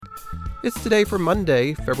It's today for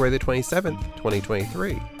Monday, February the 27th,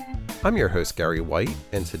 2023. I'm your host, Gary White,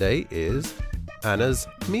 and today is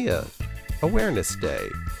Anosmia Awareness Day.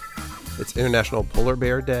 It's International Polar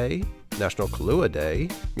Bear Day, National Kahlua Day,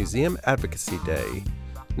 Museum Advocacy Day,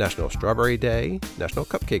 National Strawberry Day, National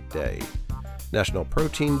Cupcake Day, National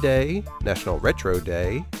Protein Day, National Retro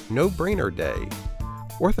Day, No Brainer Day,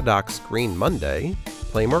 Orthodox Green Monday,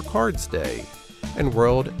 Play More Cards Day, and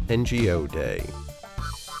World NGO Day.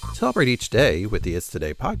 Celebrate each day with the It's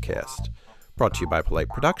Today podcast. Brought to you by Polite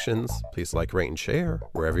Productions. Please like, rate, and share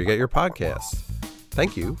wherever you get your podcasts.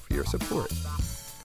 Thank you for your support.